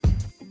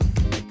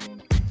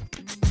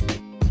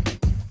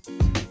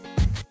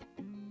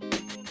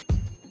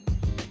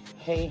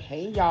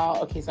Hey,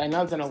 y'all. Okay, so I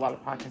know I've done a lot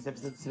of podcast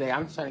episodes today.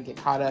 I'm just trying to get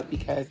caught up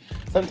because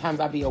sometimes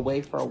I'll be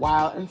away for a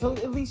while. And so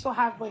at least you'll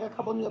have like a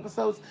couple new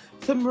episodes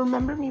to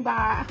remember me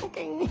by.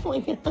 Okay.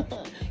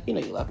 You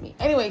know you love me.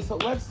 Anyway, so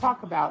let's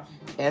talk about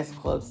S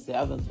Club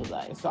 7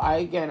 today. So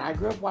I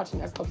grew up watching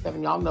S Club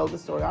 7. Y'all know the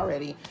story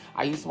already.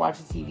 I used to watch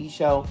a TV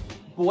show.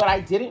 But what I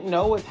didn't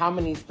know was how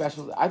many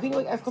specials. I think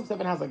like S Club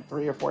 7 has like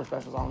 3 or 4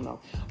 specials. I don't know.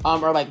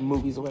 Or like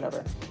movies or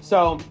whatever.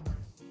 So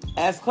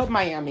S Club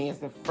Miami is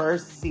the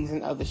first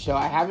season of the show.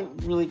 I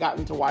haven't really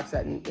gotten to watch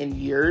that in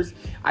years.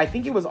 I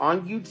think it was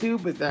on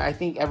YouTube, but I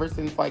think ever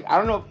since, like, I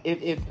don't know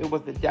if it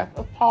was the death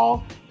of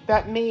Paul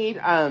that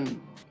made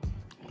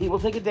people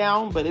take it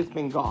down, but it's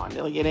been gone.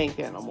 Like, it ain't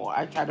there no more.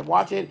 I tried to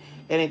watch it,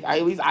 and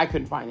at least I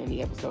couldn't find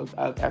any episodes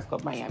of S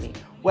Club Miami.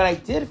 What I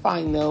did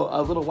find, though,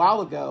 a little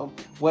while ago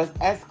was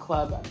S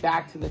Club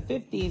Back to the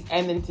 50s,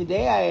 and then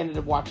today I ended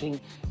up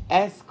watching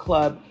S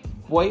Club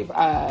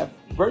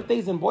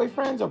Birthdays and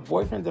Boyfriends, or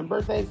Boyfriends and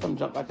Birthdays, some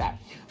junk like that,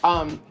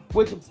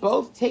 which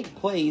both take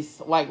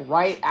place like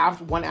right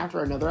after one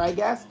after another, I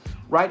guess,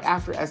 right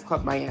after S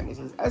Club Miami.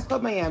 So S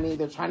Club Miami,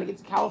 they're trying to get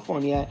to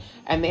California,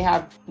 and they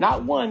have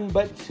not one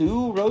but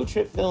 2 road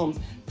trip films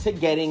to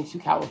getting to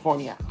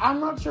California.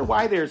 I'm not sure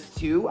why there's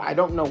 2. I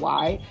don't know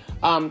why.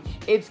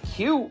 It's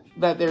cute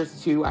that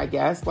there's 2, I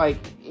guess, like,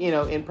 you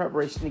know, in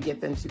preparation to get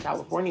them to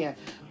California.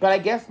 But I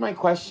guess my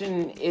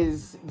question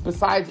is,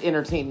 besides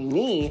entertaining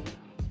me,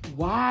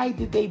 why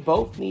did they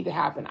both need to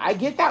happen? I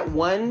get that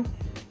one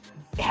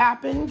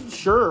happened,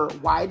 sure.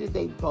 Why did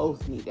they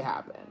both need to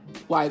happen?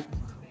 Like,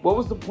 what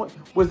was the point?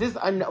 Was this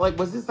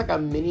like a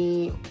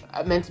mini,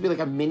 meant to be like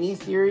a mini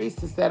series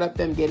to set up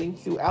them getting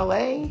to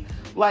LA?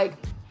 Like,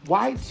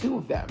 why 2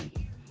 of them?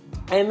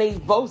 And they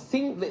both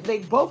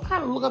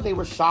kind of look like they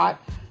were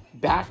shot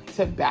back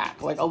to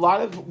back. Like, a lot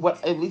of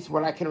at least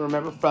what I can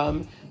remember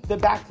from the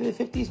Back to the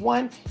 50s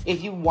one,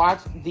 if you watch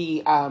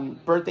the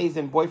Birthdays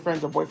and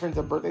Boyfriends, or Boyfriends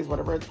and Birthdays,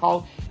 whatever it's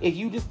called, if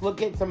you just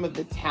look at some of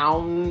the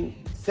town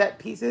set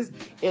pieces,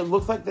 it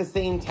looks like the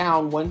same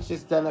town. One's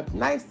just done up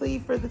nicely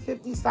for the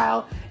 50s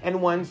style,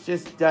 and one's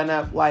just done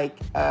up like,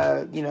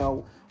 you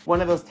know, one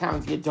of those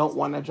towns you don't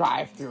want to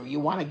drive through. You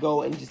want to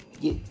go and just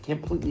get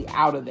completely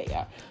out of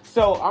there.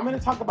 So I'm going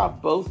to talk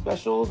about both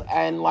specials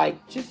and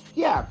like, just,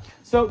 yeah.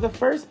 So the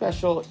first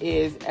special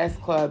is S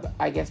Club,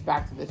 I guess,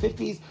 Back to the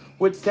 50s,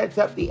 which sets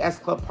up the S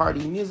Club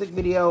Party music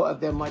video of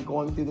them like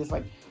going through this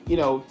like, you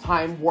know,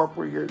 time warp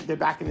where they're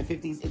back in the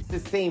 50s. It's the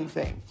same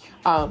thing.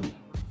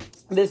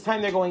 This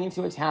time they're going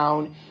into a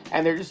town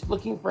and they're just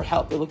looking for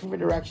help. They're looking for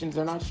directions.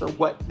 They're not sure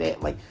what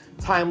like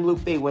time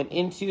loop they went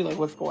into, like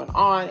what's going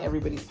on.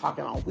 Everybody's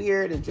talking all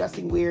weird and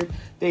dressing weird.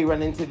 They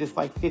run into this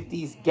like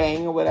 50s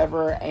gang or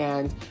whatever,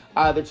 and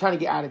they're trying to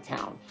get out of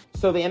town.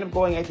 So they end up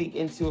going, I think,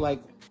 into like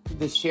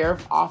the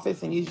sheriff's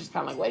office, and he's just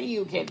kind of like, what are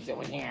you kids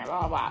doing here?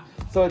 Blah, blah.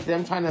 So it's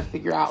them trying to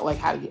figure out like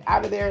how to get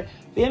out of there.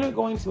 They end up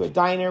going to a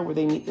diner where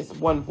they meet this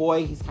one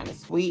boy. He's kind of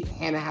sweet.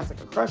 Hannah has like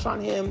a crush on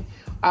him.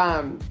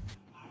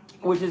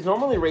 Which is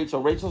normally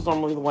Rachel. Rachel's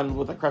normally the one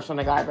with a crush on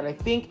the guy, but I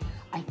think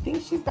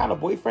she's got a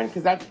boyfriend,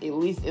 because that's, at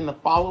least in the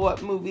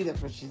follow-up movie,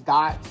 that's what she's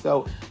got.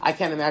 So I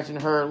can't imagine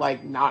her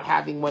like not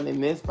having one in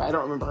this, but I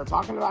don't remember her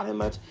talking about him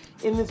much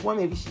in this one.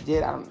 Maybe she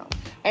did, I don't know.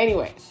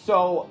 Anyway,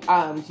 so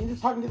she's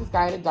just talking to this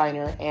guy at a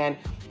diner, and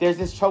there's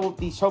these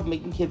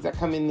troublemaking kids that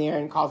come in there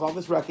and cause all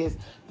this ruckus.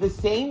 The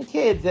same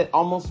kids that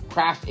almost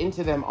crashed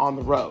into them on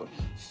the road.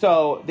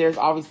 So there's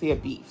obviously a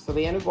beef. So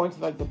they end up going to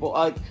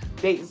like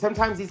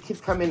sometimes these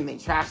kids come in and they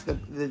trash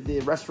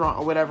the restaurant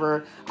or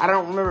whatever. I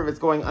don't remember if it's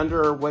going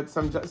under or what,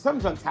 some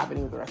junk's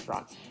happening with the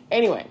restaurant.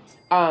 Anyway,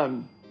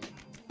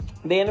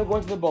 they end up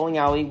going to the bowling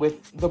alley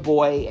with the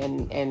boy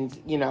and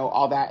you know,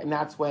 all that. And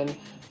that's when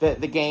the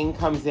gang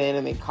comes in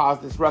and they cause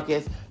this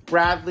ruckus.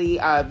 Bradley,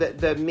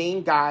 the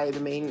main guy, the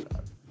main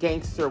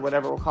gangster,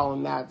 whatever we'll call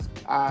him, that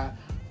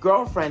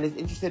girlfriend is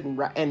interested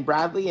in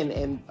Bradley,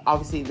 and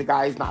obviously the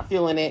guy's not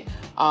feeling it.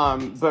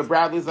 But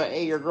Bradley's like,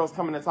 hey, your girl's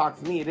coming to talk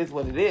to me. It is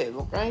what it is,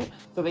 okay?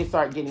 So they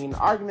start getting in an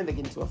argument. They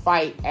get into a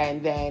fight,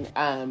 and then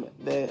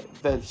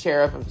the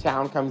sheriff of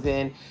town comes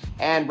in,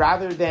 and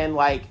rather than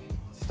like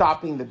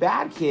stopping the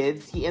bad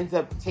kids, he ends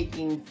up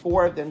taking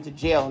 4 of them to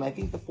jail. And I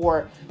think the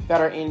 4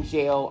 that are in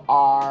jail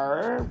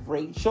are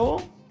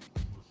Rachel,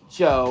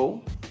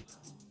 Joe,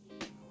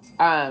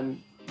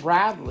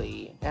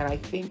 Bradley, and I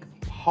think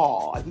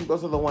Paul. I think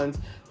those are the ones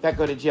that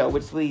go to jail,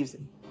 which leaves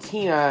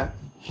Tina,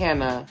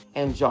 Hannah,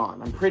 and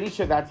John. I'm pretty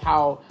sure that's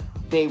how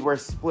they were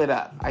split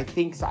up. I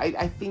think so.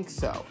 I think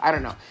so. I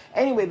don't know.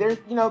 Anyway, there's,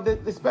 you know,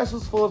 the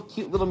special's full of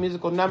cute little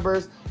musical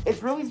numbers.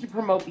 It's really to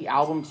promote the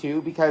album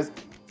too, because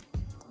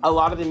a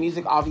lot of the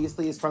music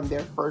obviously is from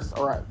their first,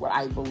 or what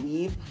I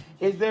believe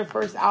is their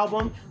first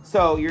album.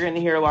 So you're going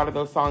to hear a lot of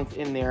those songs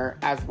in there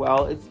as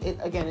well.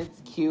 Again, it's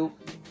cute.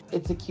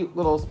 It's a cute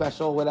little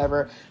special,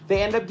 whatever.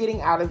 They end up getting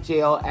out of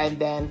jail, and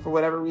then for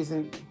whatever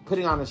reason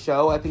putting on a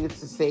show. I think it's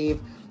to save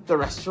the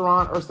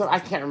restaurant or something. I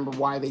can't remember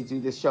why they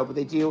do this show, but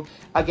they do.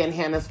 Again,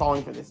 Hannah's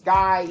falling for this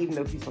guy, even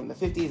though he's from the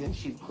 50s and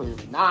she's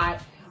clearly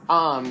not.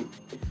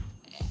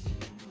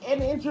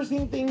 and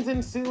interesting things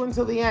ensue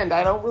until the end.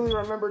 I don't really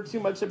remember too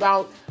much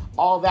about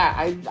all that.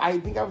 I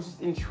think I was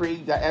just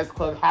intrigued that S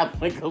Club had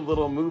like a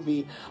little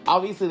movie.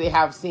 Obviously they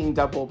have Seeing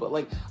Double, but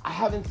like I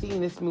haven't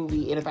seen this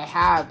movie, and if I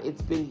have,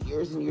 it's been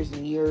years and years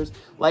and years,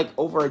 like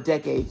over a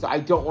decade, so I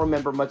don't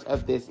remember much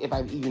of this if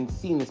I've even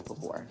seen this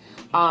before.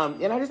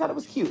 And I just thought it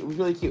was cute. It was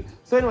really cute.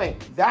 So anyway,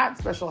 that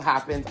special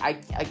happens. I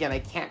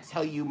can't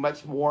tell you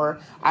much more.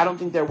 I don't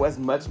think there was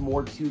much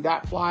more to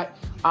that plot.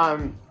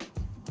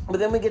 But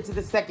then we get to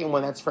the second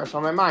one that's fresh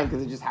on my mind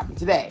because it just happened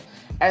today.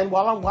 And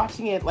while I'm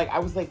watching it, like, I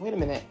was like, wait a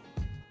minute.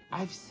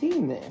 I've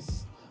seen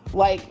this.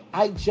 Like,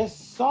 I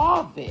just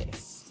saw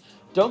this.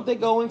 Don't they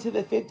go into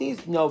the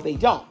 50s? No, they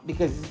don't,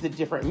 because it's a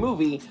different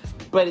movie,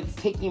 but it's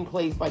taking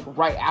place, like,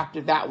 right after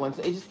that one.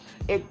 So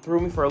it threw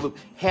me for a loop.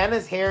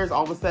 Hannah's hair is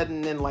all of a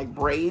sudden in, like,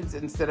 braids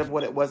instead of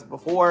what it was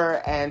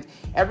before, and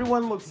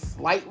everyone looks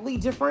slightly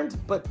different,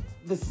 but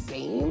the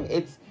same.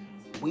 It's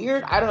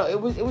weird. I don't know.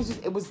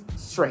 It was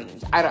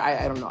strange. I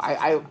don't know.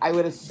 I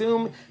would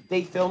assume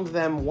they filmed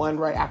them one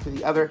right after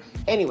the other.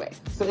 Anyway,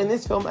 so in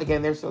this film,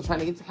 again, they're still trying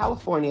to get to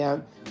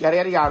California, yada,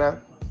 yada,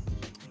 yada.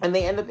 And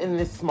they end up in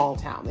this small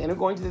town. They end up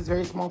going to this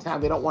very small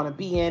town they don't want to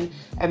be in,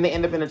 and they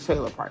end up in a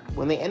trailer park.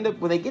 When they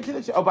get to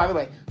the, oh, by the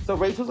way, so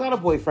Rachel's got a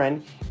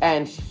boyfriend,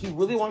 and he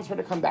really wants her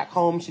to come back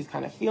home. She's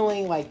kind of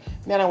feeling like,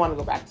 man, I want to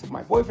go back to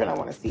my boyfriend. I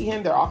want to see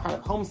him. They're all kind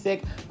of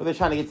homesick, but they're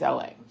trying to get to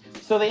LA.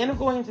 So they end up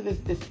going into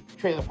this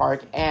trailer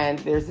park, and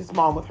there's this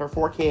mom with her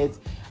 4 kids.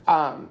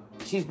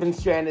 She's been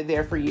stranded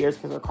there for years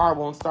because her car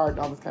won't start and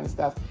all this kind of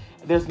stuff.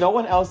 There's no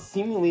one else,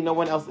 seemingly no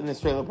one else in this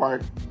trailer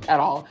park at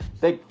all.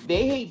 They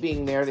hate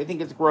being there. They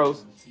think it's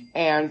gross.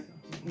 And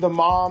the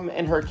mom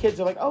and her kids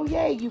are like, oh,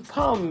 yay, you've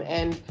come.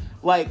 And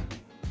like,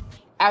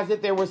 as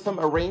if there was some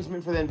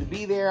arrangement for them to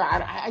be there.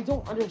 I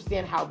don't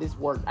understand how this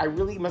worked. I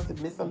really must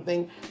have missed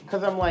something,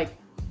 because I'm like,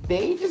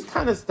 they just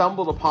kind of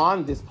stumbled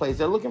upon this place.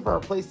 They're looking for a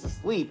place to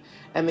sleep,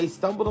 and they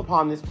stumbled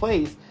upon this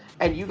place,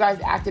 and you guys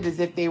acted as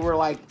if they were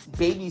like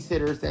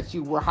babysitters that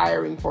you were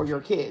hiring for your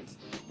kids,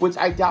 which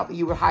I doubt that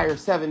you would hire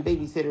 7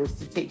 babysitters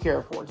to take care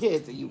of 4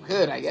 kids. You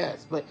could, I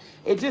guess, but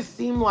it just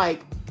seemed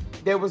like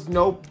there was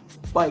no,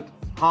 like,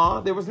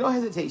 there was no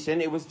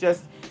hesitation. It was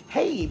just,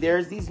 hey,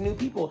 there's these new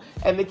people,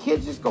 and the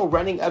kids just go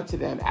running up to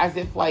them as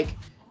if like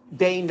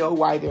they know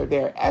why they're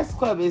there. S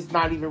Club is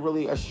not even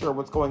really sure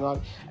what's going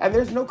on. And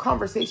there's no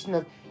conversation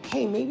of,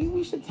 hey, maybe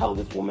we should tell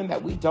this woman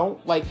that we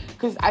don't, like,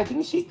 because I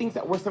think she thinks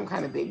that we're some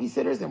kind of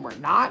babysitters, and we're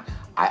not.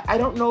 I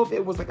don't know if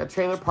it was like a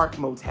trailer park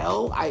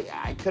motel.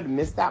 I could have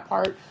missed that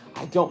part.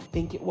 I don't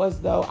think it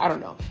was, though. I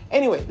don't know.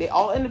 Anyway, they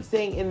all end up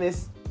staying in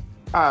this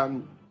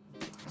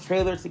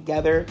trailer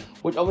together,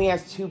 which only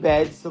has 2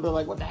 beds. So they're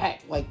like, what the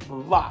heck? Like,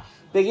 blah, blah.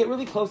 They get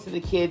really close to the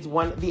kids.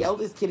 The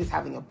eldest kid is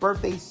having a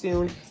birthday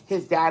soon.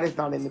 His dad is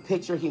not in the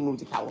picture. He moved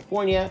to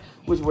California,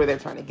 which is where they're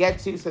trying to get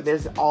to. So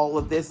there's all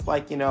of this,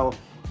 like, you know,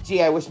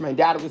 gee, I wish my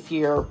dad was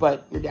here,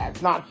 but your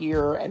dad's not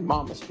here, and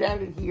mom is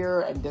stranded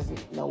here and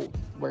doesn't know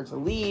where to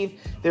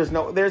leave. There's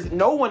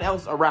no one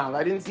else around.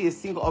 I didn't see a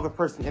single other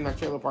person in that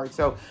trailer park.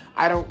 So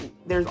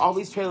there's all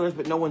these trailers,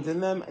 but no one's in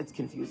them. It's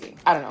confusing.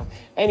 I don't know.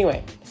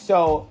 Anyway,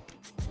 so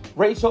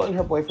Rachel and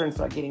her boyfriend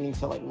start getting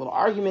into like little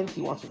arguments.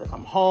 He wants her to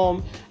come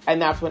home.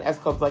 And that's when S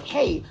Club's like,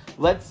 hey,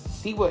 let's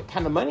see what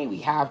kind of money we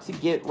have to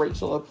get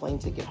Rachel a plane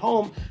ticket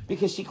home,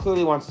 because she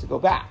clearly wants to go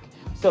back.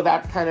 So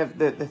that's kind of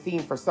the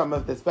theme for some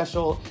of the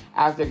special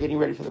as they're getting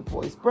ready for the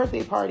boys'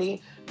 birthday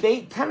party.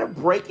 They kind of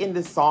break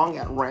into song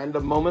at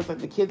random moments. Like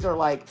the kids are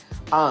like,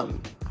 I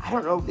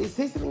don't know, they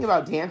say something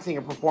about dancing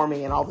or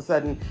performing, and all of a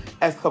sudden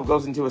S Club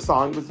goes into a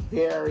song. It was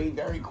very,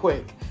 very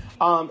quick.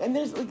 And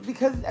there's, like,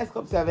 because it's S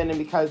Club 7 and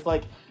because,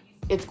 like,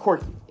 it's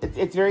quirky.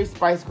 It's very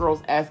Spice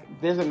Girls-esque.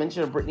 There's a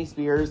mention of Britney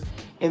Spears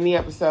in the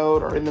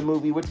episode or in the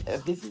movie, which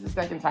this is the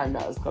second time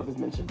now S Club has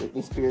mentioned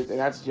Britney Spears, and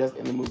that's just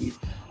in the movies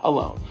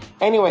alone.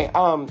 Anyway,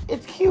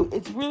 it's cute.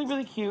 It's really,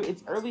 really cute.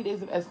 It's early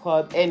days of S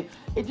Club, and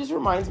it just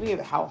reminds me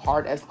of how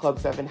hard S Club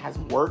 7 has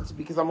worked,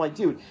 because I'm like,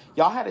 dude,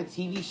 y'all had a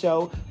TV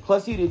show,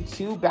 plus you did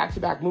 2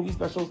 back-to-back movie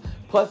specials,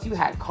 plus you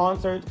had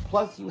concerts,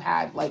 plus you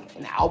had, like,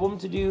 an album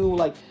to do,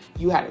 like,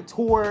 you had a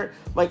tour.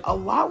 Like, a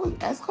lot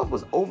with S Club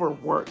was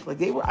overworked. Like,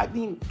 they were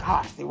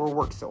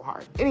worked so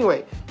hard.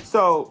 Anyway,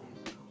 so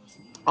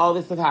all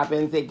this stuff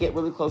happens. They get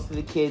really close to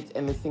the kids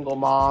and the single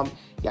mom,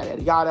 yada,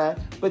 yada,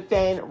 yada. But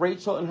then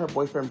Rachel and her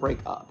boyfriend break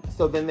up.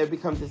 So then there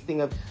becomes this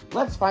thing of,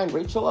 let's find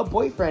Rachel a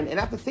boyfriend. And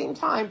at the same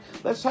time,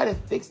 let's try to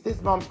fix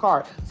this mom's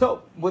car.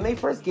 So when they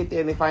first get there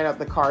and they find out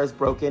the car is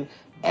broken,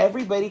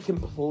 everybody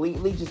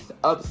completely just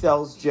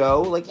upsells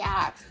Joe. Like,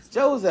 yeah,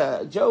 Joe's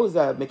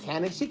a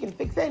mechanic. She can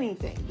fix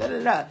anything. Da, da,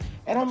 da.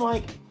 And I'm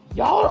like,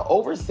 y'all are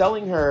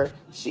overselling her.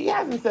 She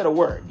hasn't said a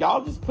word.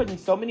 Y'all just putting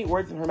so many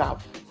words in her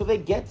mouth. So they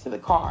get to the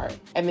car,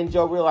 and then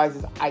Joe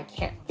realizes, I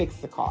can't fix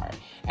the car.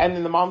 And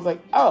then the mom's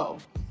like, oh,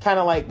 kind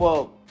of like,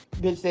 well,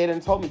 bitch, they done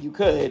told me you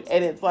could.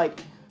 And it's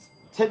like,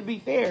 to be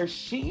fair,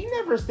 she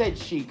never said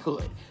she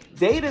could.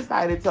 They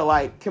decided to,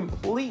 like,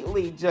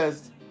 completely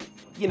just,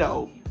 you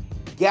know,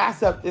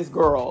 gas up this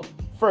girl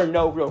for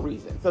no real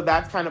reason. So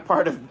that's kind of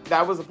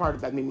that was a part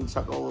of that made me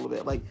chuckle a little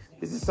bit. Like,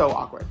 this is so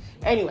awkward.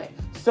 Anyway,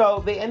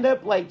 so they end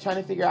up like trying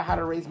to figure out how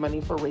to raise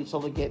money for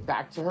Rachel to get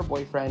back to her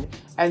boyfriend.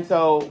 And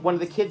so one of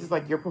the kids is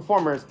like, your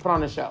performers, put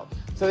on a show.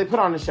 So they put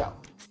on a show.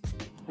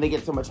 They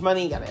get so much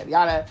money, yada, yada,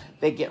 yada.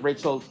 They get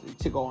Rachel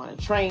to go on a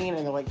train,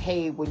 and they're like,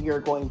 hey, when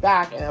you're going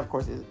back, and of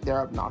course,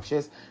 they're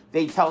obnoxious.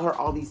 They tell her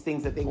all these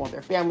things that they want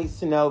their families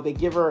to know. They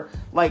give her,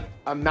 like,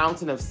 a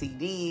mountain of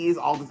CDs,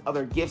 all these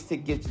other gifts to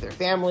give to their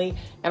family.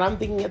 And I'm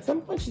thinking at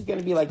some point she's going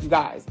to be like, you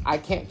guys, I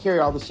can't carry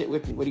all this shit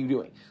with me. What are you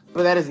doing?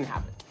 But that doesn't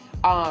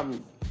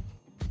happen.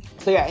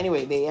 So yeah,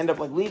 anyway, they end up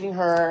like leaving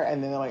her,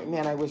 and then they're like,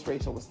 man, I wish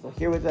Rachel was still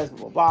here with us,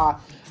 blah, blah, blah.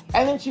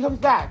 And then she comes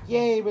back.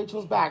 Yay,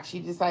 Rachel's back. She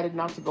decided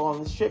not to go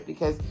on this trip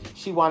because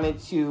she wanted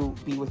to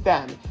be with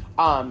them.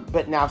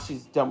 But now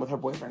she's done with her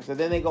boyfriend. So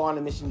then they go on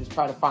a mission to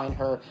try to find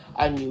her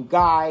a new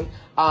guy.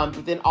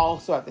 But then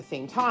also at the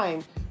same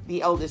time,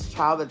 the eldest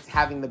child that's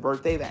having the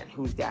birthday,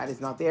 whose dad is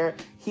not there,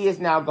 he is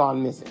now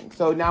gone missing.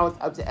 So now it's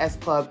up to S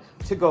Club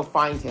to go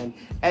find him.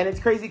 And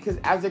it's crazy because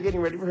as they're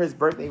getting ready for his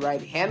birthday,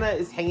 right, Hannah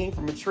is hanging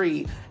from a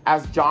tree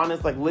as John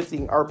is like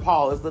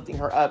Paul is lifting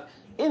her up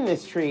in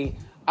this tree.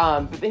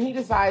 But then he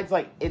decides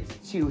like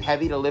it's too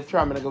heavy to lift her.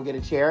 I'm going to go get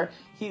a chair.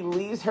 He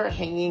leaves her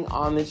hanging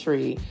on the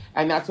tree.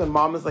 And that's when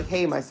Mom is like,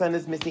 hey, my son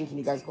is missing. Can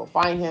you guys go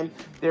find him?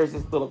 There's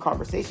this little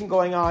conversation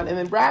going on. And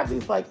then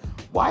Bradley's like,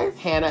 why is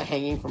Hannah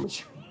hanging from a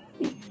tree?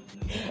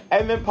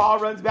 And then Paul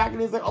runs back and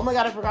he's like, oh my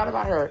God, I forgot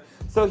about her.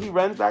 So he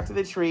runs back to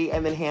the tree,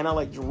 and then Hannah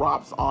like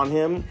drops on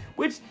him,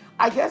 which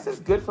I guess is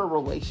good for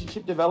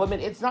relationship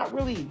development. It's not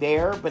really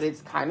there, but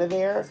it's kind of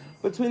there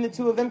between the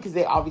two of them because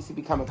they obviously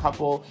become a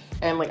couple.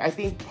 And like, I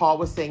think Paul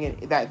was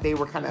saying that they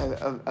were kind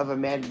of a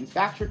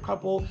manufactured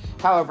couple.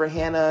 However,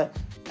 Hannah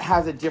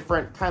has a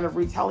different kind of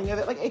retelling of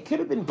it. Like, it could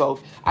have been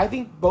both. I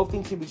think both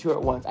things could be true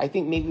at once. I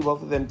think maybe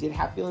both of them did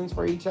have feelings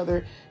for each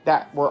other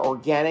that were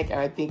organic. And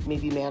I think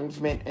maybe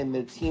management and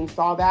the team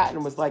saw that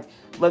and was like,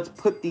 let's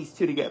put these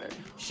two together.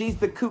 She's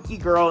the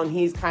kooky girl, and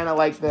he's kind of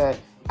like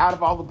out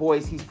of all the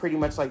boys, he's pretty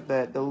much like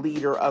the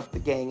leader of the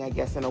gang, I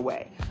guess, in a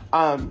way.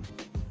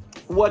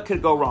 What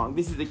could go wrong?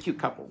 This is a cute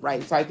couple,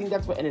 right? So I think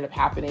that's what ended up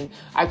happening.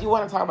 I do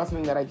want to talk about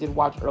something that I did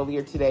watch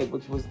earlier today,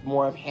 which was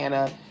more of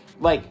Hannah,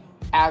 like,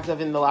 as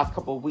of in the last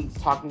couple of weeks,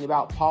 talking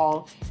about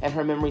Paul and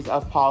her memories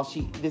of Paul.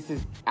 This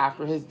is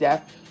after his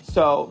death.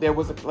 So there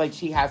was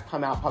she has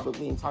come out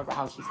publicly and talked about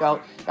how she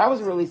felt. That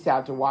was really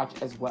sad to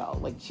watch as well.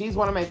 Like, she's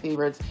one of my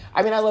favorites.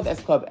 I mean, I love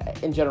S Club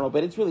in general,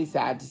 but it's really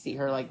sad to see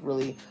her like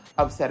really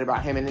upset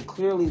about him. And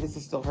clearly this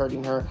is still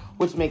hurting her,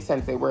 which makes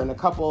sense. They were in a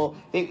couple.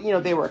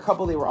 They were a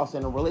couple. They were also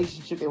in a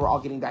relationship. They were all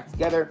getting back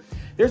together.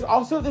 There's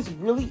also this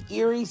really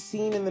eerie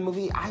scene in the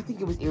movie. I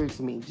think it was eerie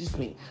to me, just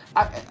me.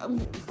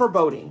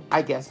 Foreboding,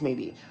 I guess,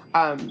 maybe.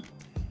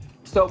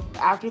 So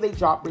after they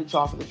drop Rachel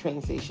off at the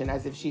train station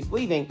as if she's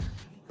leaving,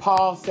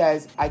 Paul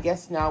says, I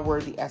guess now we're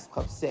the S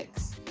Club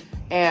 6.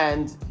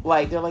 And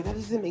like, they're like, that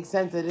doesn't make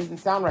sense. That doesn't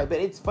sound right. But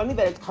it's funny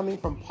that it's coming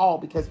from Paul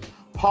because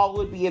Paul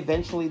would be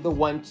eventually the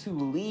one to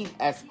leave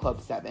S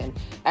Club 7.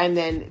 And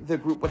then the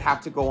group would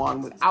have to go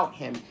on without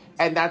him.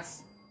 And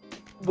that's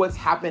what's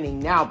happening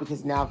now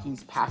because now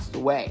he's passed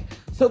away.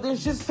 So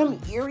there's just some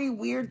eerie,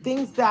 weird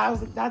things that I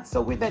was like, that's so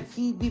weird that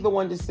he'd be the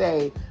one to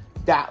say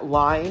that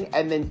line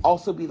and then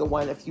also be the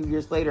one a few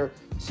years later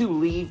to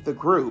leave the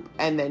group.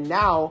 And then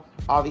now,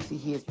 obviously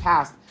he has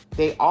passed.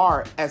 They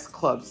are S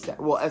Club,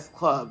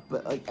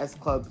 but like S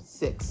Club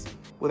 6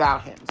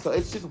 without him. So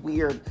it's just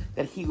weird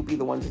that he would be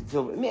the one to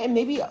deal with it. And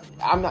maybe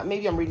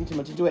I'm reading too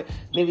much into it.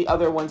 Maybe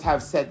other ones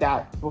have said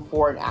that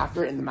before and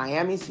after in the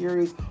Miami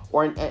series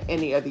or in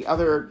any of the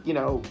other,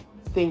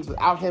 things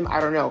without him. I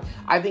don't know.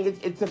 I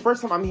think it's the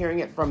first time I'm hearing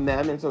it from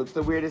them. And so it's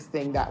the weirdest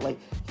thing that like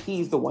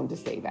he's the one to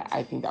say that.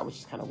 I think that was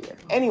just kind of weird.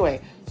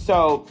 Anyway,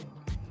 so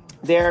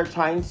they're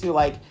trying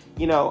to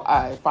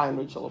find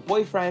Rachel a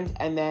boyfriend,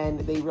 and then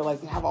they realize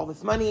they have all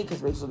this money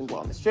because Rachel didn't go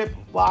on this trip,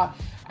 blah.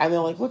 And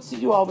they're like, what's to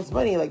do all this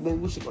money? Like, maybe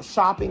we should go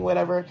shopping,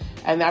 whatever.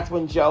 And that's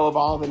when Joe of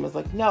all of them is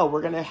like, no,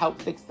 we're going to help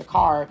fix the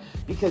car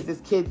because this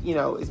kid,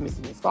 is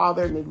missing his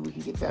father. Maybe we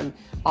can get them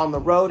on the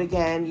road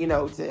again,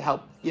 to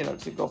help,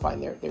 to go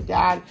find their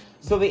dad.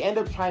 So they end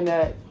up trying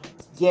to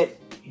get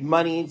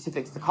money to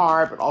fix the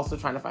car, but also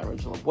trying to find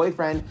Rachel a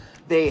boyfriend.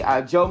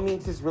 Joe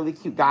meets this really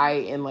cute guy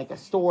in like a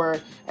store,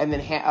 and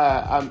then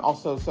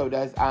also so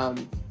does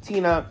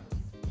Tina,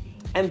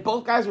 and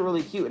both guys are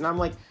really cute. And I'm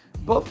like,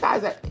 both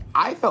guys that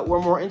I felt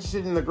were more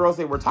interested in the girls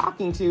they were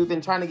talking to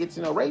than trying to get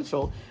to know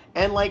Rachel.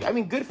 And like, I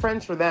mean, good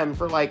friends for them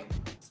for like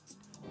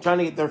trying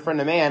to get their friend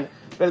a man,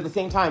 but at the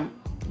same time,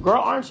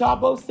 girl, aren't y'all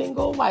both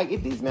single? Like,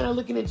 if these men are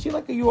looking at you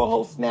like you a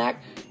whole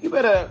snack, you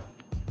better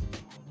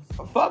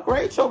fuck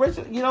Rachel.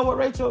 Rachel, you know what,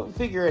 Rachel?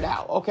 Figure it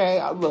out,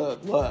 okay?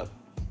 Look.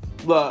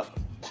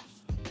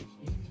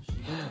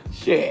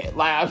 Shit,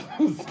 like,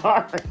 I'm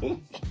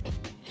sorry.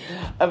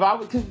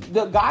 Because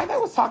the guy that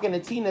was talking to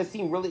Tina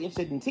seemed really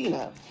interested in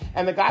Tina,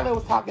 and the guy that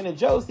was talking to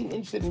Joe seemed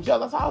interested in Joe.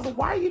 That's why I was like,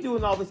 why are you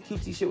doing all this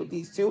cutesy shit with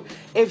these two?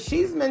 If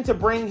she's meant to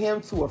bring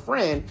him to a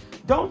friend,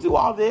 don't do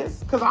all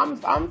this, because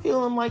I'm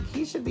feeling like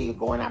he should be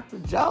going after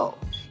Joe.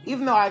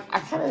 Even though I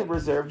kind of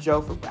reserve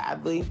Joe for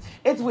Bradley.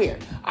 It's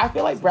weird. I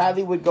feel like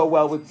Bradley would go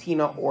well with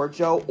Tina or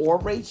Joe or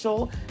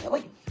Rachel.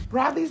 Like,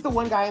 Bradley's the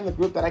one guy in the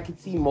group that I could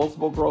see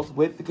multiple girls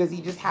with, because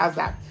he just has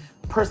that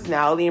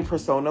personality and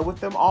persona with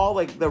them all,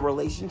 like the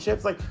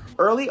relationships. Like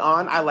early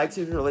on, I liked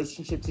his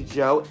relationship to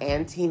Joe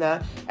and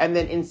Tina, and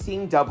then in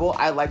Seeing Double,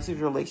 I liked his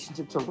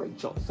relationship to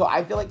Rachel. So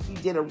I feel like he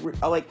did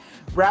like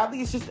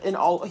Bradley is just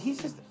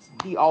he's just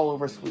the all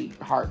over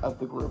sweetheart of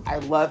the group.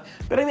 But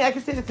I mean, I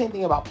could say the same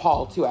thing about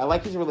Paul too. I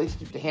like his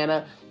relationship to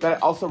Hannah, but I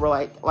also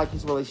like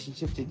his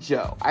relationship to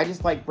Joe. I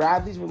just like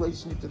Bradley's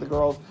relationship to the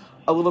girls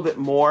a little bit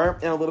more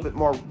and a little bit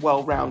more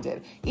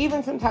well-rounded.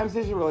 Even sometimes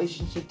there's a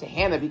relationship to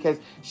Hannah, because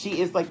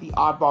she is like the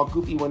oddball,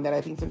 goofy one that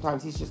I think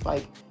sometimes he's just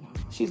like,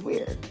 she's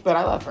weird, but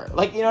I love her.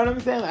 Like, you know what I'm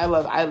saying?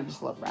 I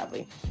just love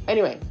Bradley.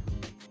 Anyway,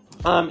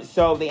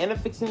 so they end up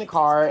fixing the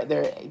car.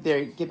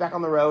 They get back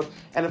on the road,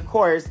 and of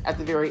course, at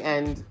the very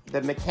end,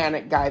 the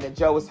mechanic guy that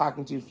Joe was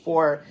talking to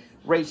for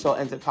Rachel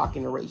ends up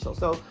talking to Rachel.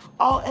 So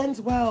all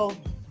ends well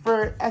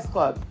for S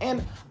Club.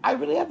 And I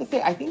really have to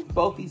say, I think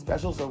both these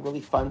specials are really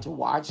fun to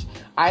watch.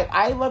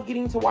 I love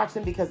getting to watch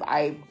them because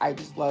I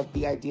just love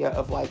the idea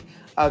of like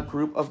a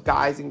group of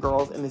guys and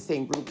girls in the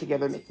same group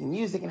together making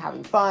music and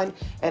having fun.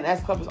 And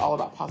S Club is all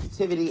about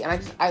positivity.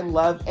 And I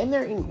love, and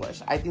they're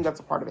English. I think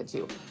that's a part of it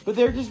too. But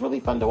they're just really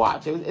fun to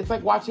watch. It's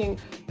like watching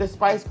the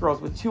Spice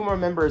Girls with 2 more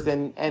members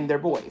and their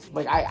boys.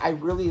 Like I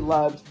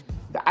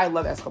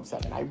love S Club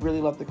 7. I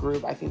really love the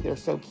group. I think they're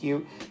so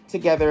cute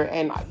together.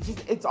 And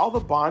it's all the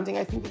bonding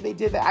I think that they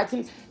did.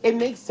 It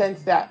makes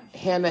sense that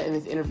Hannah in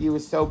this interview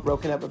is so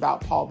broken up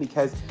about Paul,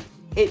 because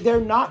they're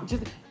not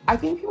just... I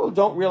think people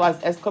don't realize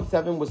S Club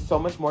 7 was so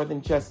much more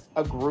than just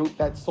a group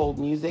that sold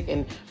music.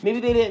 And maybe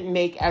they didn't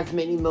make as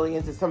many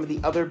millions as some of the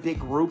other big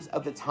groups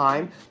of the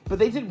time, but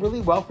they did really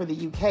well for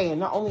the UK.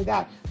 And not only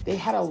that, they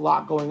had a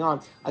lot going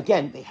on.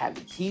 Again, they had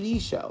the TV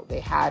show.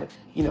 They had,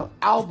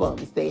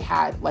 albums. They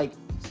had, like,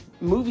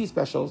 movie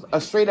specials,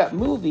 a straight up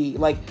movie.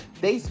 Like,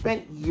 they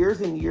spent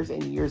years and years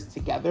and years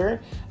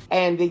together,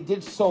 and they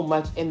did so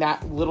much in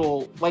that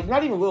little, like,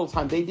 not even little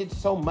time, they did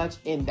so much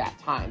in that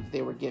time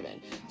they were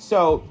given.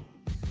 So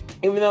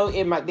even though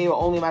they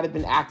only might have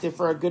been active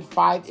for a good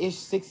 5-ish,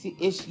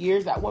 6-ish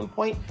years at one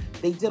point,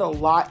 they did a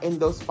lot in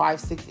those 5,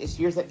 6-ish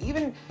years that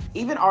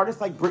even artists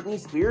like Britney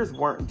Spears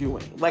weren't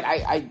doing. Like,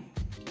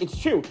 it's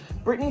true.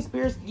 Britney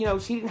Spears,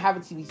 she didn't have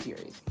a TV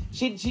series.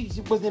 She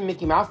was in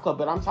Mickey Mouse Club,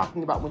 but I'm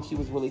talking about when she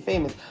was really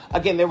famous.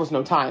 Again, there was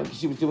no time because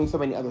she was doing so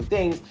many other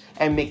things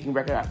and making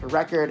record after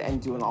record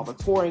and doing all the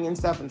touring and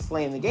stuff and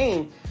slaying the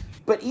game.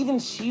 But even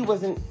she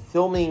wasn't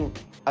filming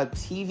a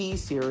TV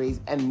series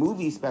and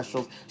movie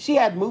specials. She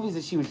had movies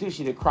that she would do.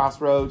 She did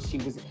Crossroads. She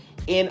was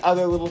in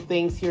other little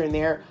things here and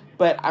there.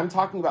 But I'm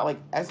talking about, like,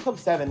 S Club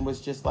 7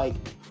 was just like,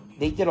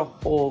 they did a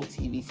whole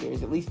TV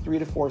series, at least 3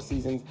 to 4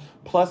 seasons,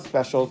 plus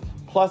specials,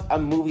 plus a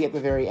movie at the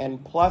very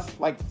end, plus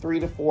like 3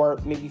 to 4,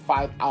 maybe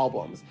 5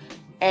 albums,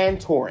 and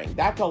touring.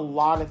 That's a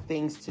lot of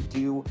things to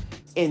do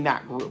in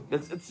that group.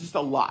 It's just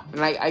a lot.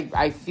 And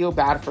I feel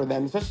bad for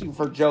them, especially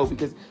for Joe,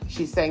 because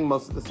she sang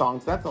most of the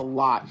songs. That's a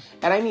lot.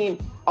 And I mean,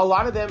 a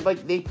lot of them,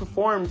 like, they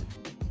performed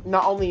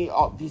not only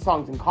all these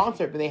songs in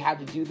concert, but they had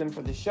to do them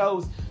for the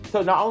shows.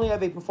 So not only are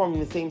they performing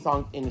the same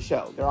songs in the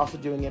show, they're also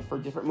doing it for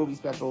different movie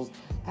specials.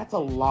 That's a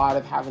lot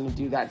of having to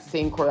do that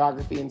same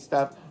choreography and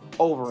stuff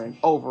over and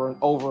over and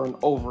over and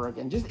over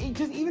again. Just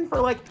even for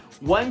like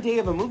one day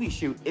of a movie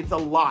shoot, it's a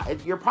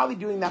lot. You're probably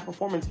doing that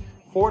performance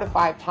 4 to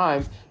 5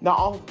 times.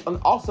 Now,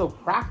 also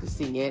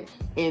practicing it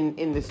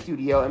in the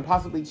studio and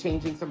possibly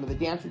changing some of the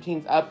dance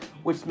routines up,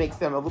 which makes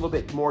them a little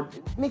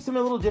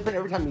different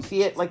every time you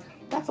see it. Like,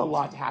 that's a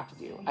lot to have to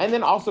do. And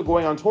then also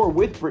going on tour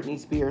with Britney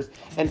Spears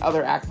and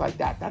other acts like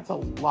that. That's a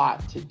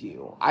lot to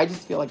do. I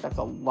just feel like that's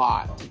a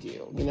lot to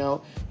do,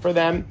 for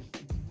them.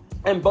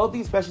 And both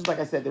these specials, like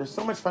I said, they're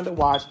so much fun to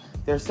watch.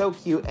 They're so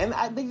cute. And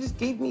they just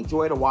gave me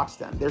joy to watch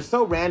them. They're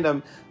so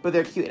random, but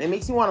they're cute. And it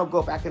makes me want to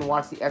go back and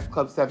watch the S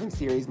Club 7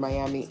 series,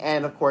 Miami,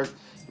 and, of course,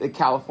 the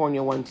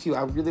California one, too.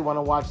 I really want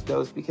to watch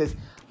those because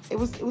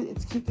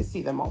it's cute to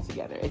see them all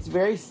together. It's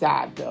very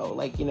sad, though.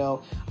 Like,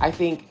 I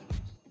think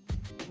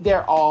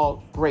they're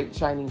all great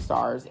shining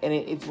stars. And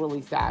it's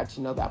really sad to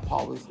know that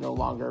Paul is no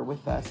longer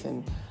with us.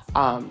 And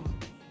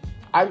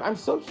I'm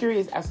so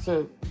curious as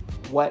to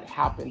what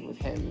happened with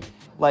him.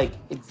 Like,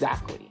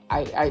 exactly.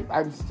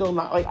 I'm still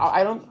not, like,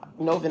 I don't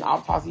know if an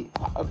autopsy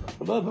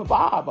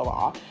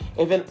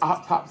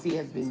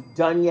has been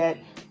done yet.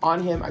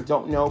 on him. I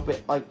don't know,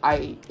 but like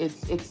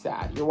it's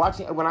sad. You're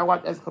watching, when I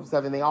watch S Club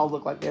 7, they all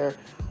look like they're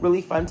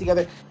really fun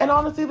together. And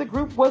honestly, the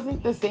group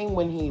wasn't the same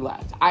when he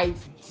left. I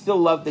still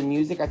love the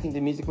music. I think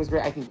the music was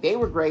great. I think they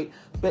were great,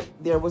 but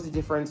there was a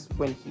difference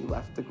when he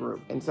left the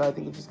group. And so I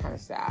think it's just kind of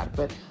sad.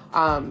 But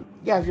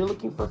yeah, if you're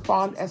looking for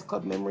fond S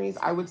Club memories,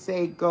 I would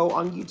say go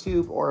on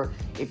YouTube, or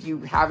if you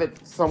have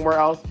it somewhere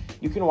else,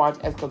 you can watch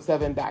S Club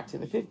 7 Back to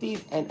the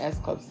 50s and S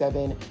Club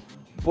 7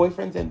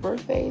 Boyfriends and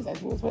Birthdays. I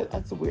think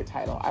that's a weird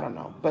title. I don't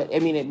know. But I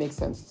mean, it makes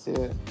sense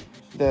to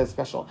the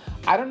special.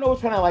 I don't know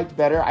which one I liked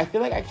better. I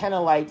feel like I kind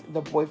of liked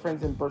the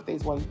Boyfriends and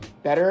Birthdays one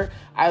better.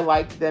 I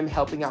liked them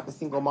helping out the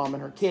single mom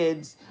and her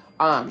kids.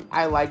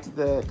 I liked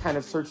the kind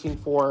of searching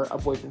for a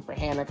boyfriend for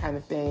Hannah kind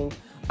of thing.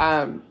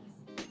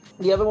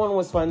 The other one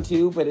was fun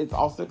too, but it's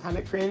also kind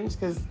of cringe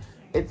because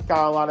it's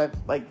got a lot of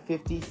like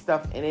 50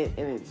 stuff in it,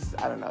 and it's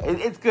just, I don't know.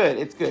 It's good,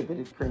 but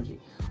it's cringy,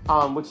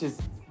 which is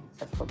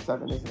that's Club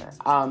 7, isn't it?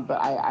 But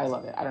I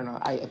love it. I don't know.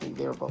 I think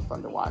they were both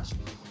fun to watch.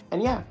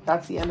 And yeah,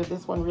 that's the end of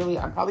this one, really.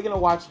 I'm probably going to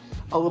watch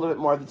a little bit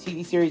more of the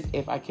TV series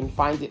if I can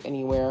find it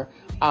anywhere.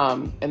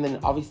 And then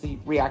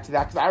obviously react to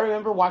that. Because I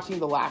remember watching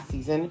the last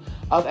season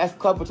of S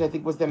Club, which I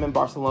think was them in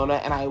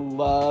Barcelona. And I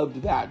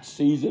loved that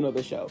season of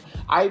the show.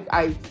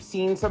 I've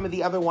seen some of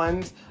the other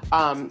ones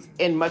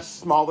in much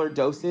smaller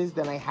doses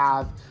than I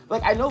have.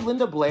 Like, I know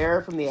Linda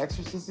Blair from The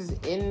Exorcist is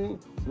in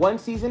one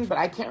season, but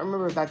I can't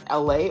remember if that's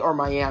LA or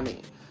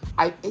Miami.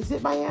 Is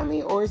it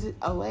Miami or is it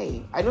LA?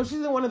 I know she's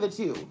in one of the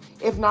two,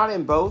 if not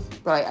in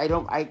both, but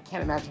I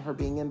can't imagine her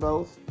being in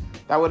both.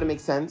 That wouldn't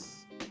make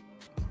sense.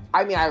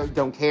 I mean, I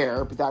don't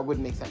care, but that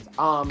wouldn't make sense.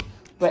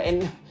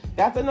 And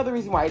that's another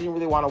reason why I didn't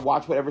really want to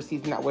watch whatever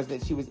season that was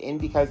that she was in,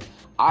 because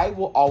I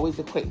will always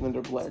equate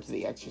Linda Blair to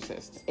The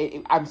Exorcist.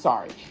 I'm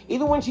sorry.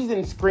 Even when she's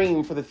in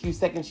Scream, for the few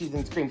seconds she's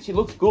in Scream, she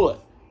looks good.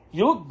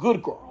 You look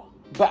good, girl.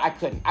 But I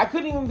couldn't. I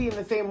couldn't even be in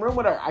the same room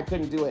with her. I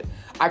couldn't do it.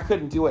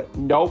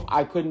 Nope,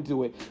 I couldn't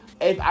do it.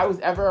 If I was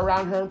ever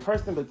around her in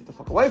person, but get the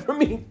fuck away from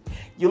me.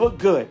 You look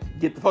good.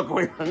 Get the fuck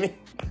away from me.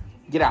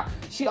 Get out.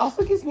 She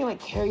also gives me like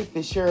Carrie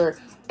Fisher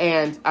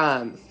and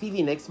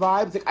Stevie Nicks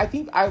vibes. Like, I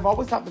think I've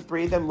always thought the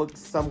three of them looked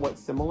somewhat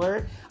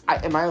similar.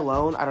 Am I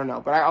alone? I don't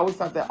know. But I always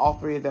thought that all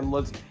three of them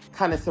looked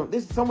kind of similar.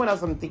 There's someone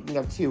else I'm thinking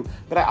of too.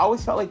 But I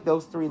always felt like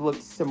those three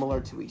looked similar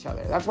to each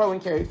other. That's why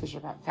when Carrie Fisher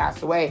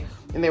passed away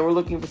and they were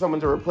looking for someone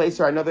to replace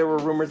her, I know there were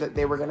rumors that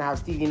they were going to have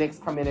Stevie Nicks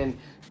come in, and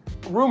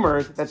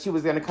rumors that she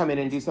was going to come in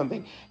and do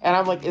something. And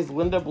I'm like, is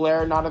Linda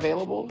Blair not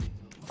available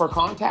for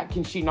contact?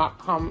 Can she not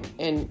come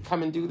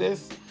and do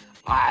this?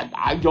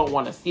 I don't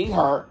want to see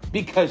her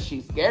because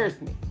she scares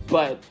me.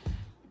 But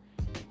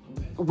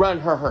run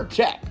her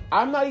check.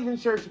 I'm not even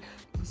sure.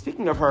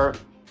 Speaking of her,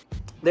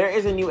 there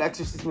is a new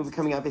Exorcist movie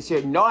coming out this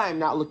year. No, I'm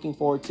not looking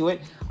forward to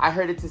it. I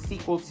heard it's a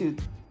sequel to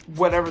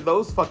whatever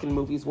those fucking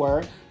movies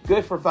were.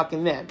 Good for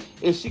fucking them.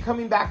 Is she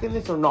coming back in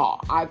this or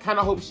not? I kind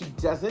of hope she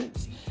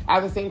doesn't.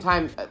 At the same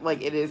time,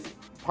 like, it is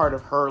part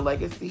of her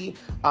legacy.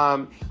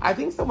 I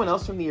think someone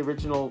else from the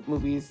original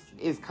movies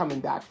is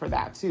coming back for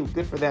that too.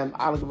 Good for them.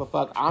 I don't give a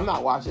fuck. I'm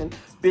not watching.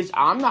 Bitch,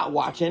 I'm not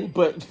watching,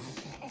 but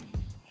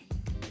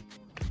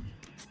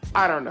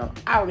I don't know.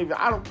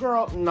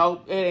 Girl,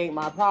 nope. It ain't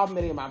my problem.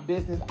 It ain't my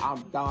business.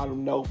 I'm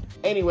done. Nope.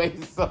 Anyway,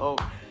 so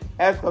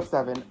S Club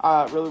 7,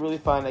 really, really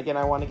fun. Again,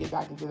 I want to get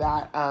back into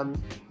that,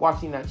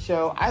 watching that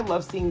show. I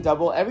love Seeing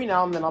Double. Every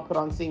now and then I'll put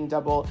on Seeing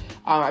Double.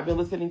 I've been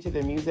listening to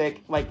their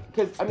music, like,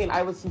 because, I mean,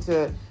 I listen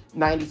to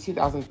 90s,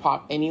 2000s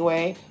pop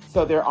anyway,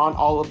 so they're on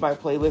all of my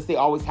playlists. They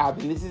always have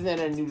been. This isn't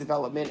a new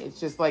development. It's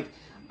just, like,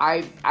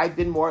 I've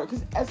been more,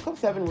 because S Club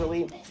 7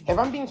 really, if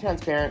I'm being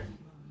transparent,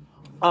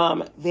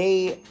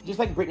 they, just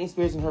like Britney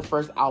Spears in her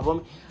first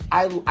album,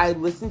 I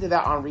listened to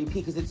that on repeat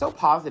because it's so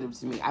positive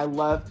to me. I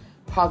love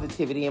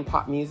positivity in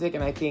pop music,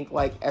 and I think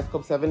like S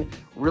Club 7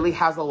 really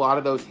has a lot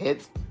of those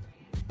hits,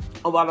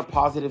 a lot of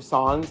positive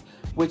songs,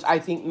 which I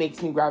think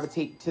makes me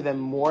gravitate to them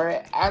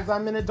more as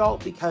I'm an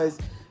adult, because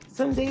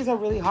some days are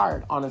really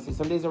hard, honestly.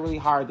 Some days are really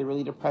hard. They're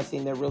really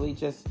depressing. They're really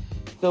just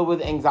filled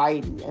with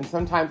anxiety. And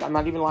sometimes, I'm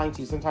not even lying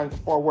to you, sometimes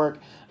before work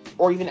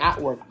or even at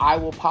work, I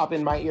will pop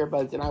in my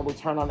earbuds and I will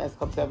turn on S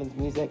Club 7's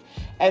music.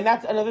 And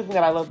that's another thing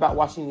that I love about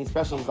watching these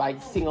specials. I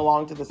sing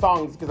along to the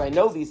songs because I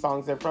know these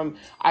songs are from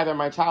either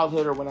my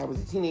childhood or when I was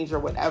a teenager or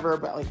whatever,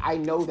 but like I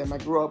know them. I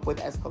grew up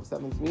with S Club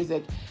 7's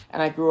music,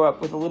 and I grew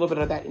up with a little bit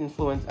of that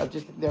influence of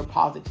just their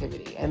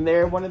positivity. And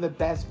they're one of the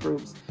best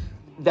groups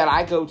that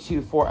I go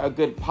to for a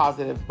good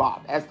positive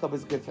bop. S Club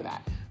is good for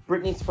that.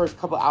 Britney's first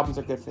couple albums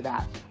are good for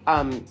that.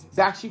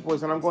 Backstreet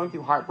Boys, when I'm going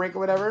through heartbreak or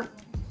whatever,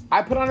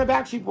 I put on a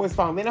Backstreet Boys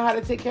song. They know how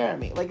to take care of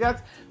me. Like,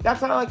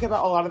 that's what I like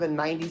about a lot of the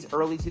 90s,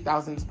 early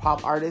 2000s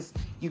pop artists.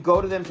 You go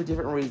to them for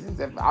different reasons.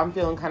 If I'm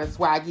feeling kind of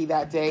swaggy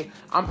that day,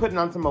 I'm putting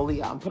on some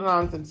Aaliyah. I'm putting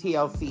on some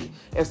TLC.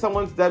 If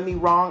someone's done me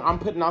wrong, I'm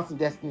putting on some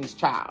Destiny's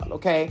Child,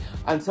 okay?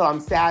 Until I'm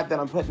sad, then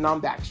I'm putting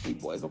on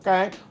Backstreet Boys,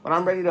 okay? When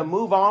I'm ready to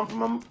move on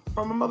from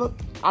a mother,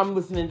 I'm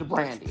listening to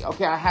Brandy,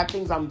 okay? I have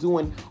things I'm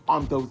doing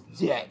on those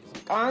days,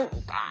 okay?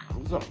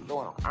 That's what I'm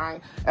doing,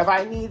 okay? If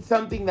I need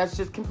something that's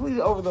just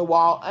completely over the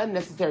wall,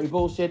 unnecessary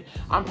bullshit,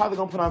 I'm probably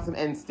gonna put on some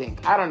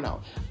NSYNC. I don't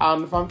know.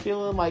 If I'm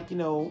feeling like, you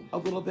know, a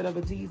little bit of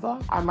a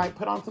diva, I might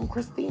put on some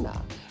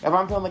Christina. If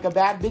I'm feeling like a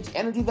bad bitch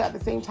and a diva at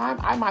the same time,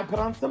 I might put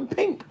on some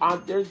Pink.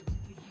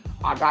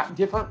 I got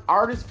different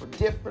artists for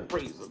different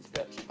reasons,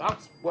 bitch.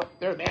 That's what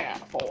they're there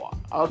for.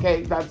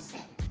 Okay,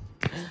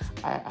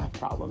 I have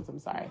problems, I'm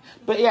sorry.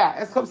 But yeah,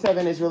 S Club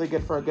 7 is really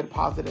good for a good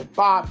positive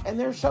bop, and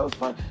their show's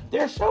fun.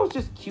 Their show's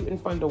just cute and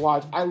fun to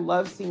watch. I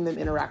love seeing them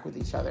interact with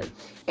each other.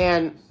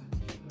 And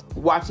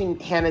watching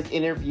Hannah's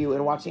interview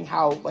and watching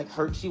how like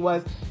hurt she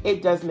was,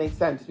 it does make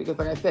sense because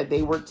like I said,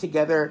 they worked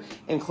together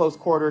in close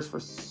quarters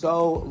for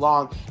so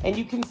long, and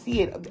you can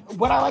see it.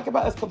 What I like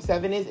about S Club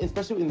 7 is,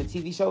 especially in the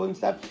TV show and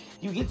stuff,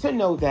 you get to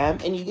know them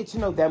and you get to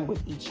know them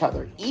with each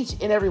other. Each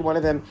and every one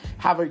of them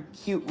have a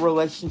cute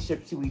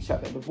relationship to each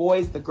other. The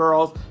boys, the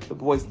girls, the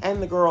boys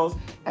and the girls,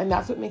 and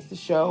that's what makes the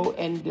show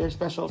and their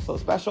special so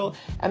special,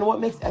 and what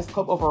makes S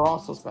Club overall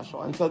so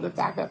special. And so the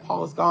fact that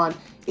Paul is gone,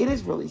 it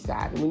is really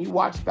sad. And when you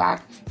watch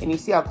back and you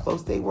see how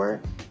close they were,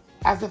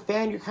 as a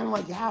fan, you're kind of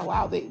like, yeah,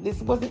 wow,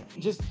 this wasn't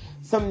just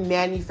some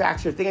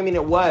manufactured thing. I mean,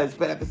 it was,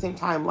 but at the same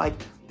time, like,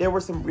 there were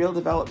some real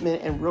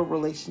development and real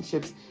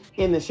relationships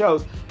in the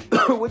shows,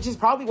 which is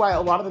probably why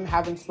a lot of them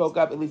haven't spoke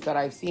up, at least that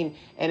I've seen,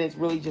 and it's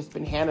really just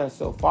been Hannah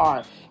so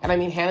far. And I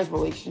mean, Hannah's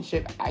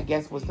relationship, I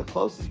guess, was the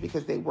closest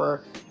because they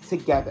were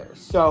together.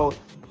 So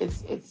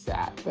it's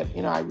sad, but,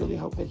 you know, I really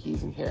hope that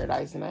he's in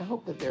paradise, and I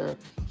hope that they're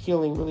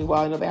healing really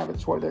well. I know they have a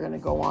tour they're going to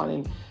go on,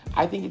 and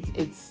I think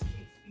it's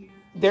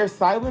their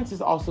silence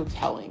is also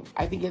telling.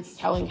 I think it's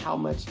telling how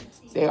much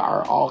they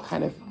are all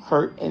kind of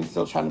hurt and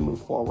still trying to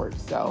move forward.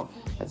 So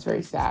that's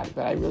very sad,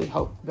 but I really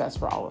hope the best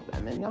for all of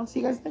them. And I'll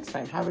see you guys next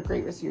time. Have a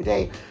great rest of your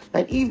day,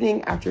 night,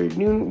 evening,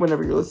 afternoon,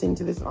 whenever you're listening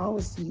to this. And I'll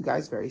see you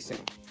guys very soon.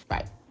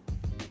 Bye.